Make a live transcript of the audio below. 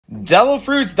Devil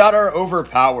fruits that are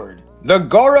overpowered. The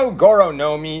Goro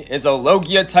no Mi is a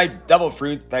Logia-type devil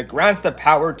fruit that grants the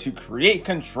power to create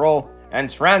control and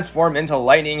transform into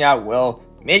lightning at will,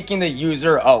 making the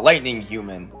user a lightning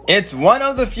human. It's one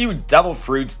of the few devil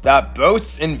fruits that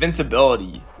boasts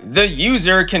invincibility. The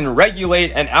user can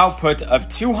regulate an output of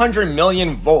 200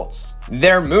 million volts.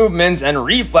 Their movements and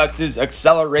reflexes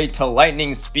accelerate to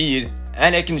lightning speed,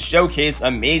 and it can showcase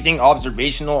amazing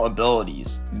observational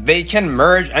abilities. They can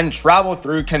merge and travel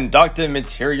through conductive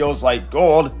materials like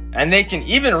gold, and they can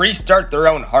even restart their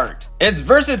own heart. Its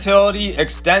versatility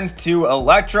extends to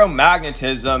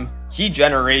electromagnetism, heat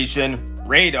generation,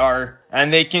 radar,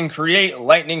 and they can create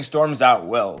lightning storms at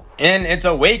will. In its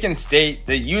awakened state,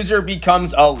 the user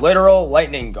becomes a literal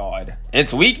lightning god.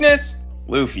 Its weakness?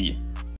 Luffy.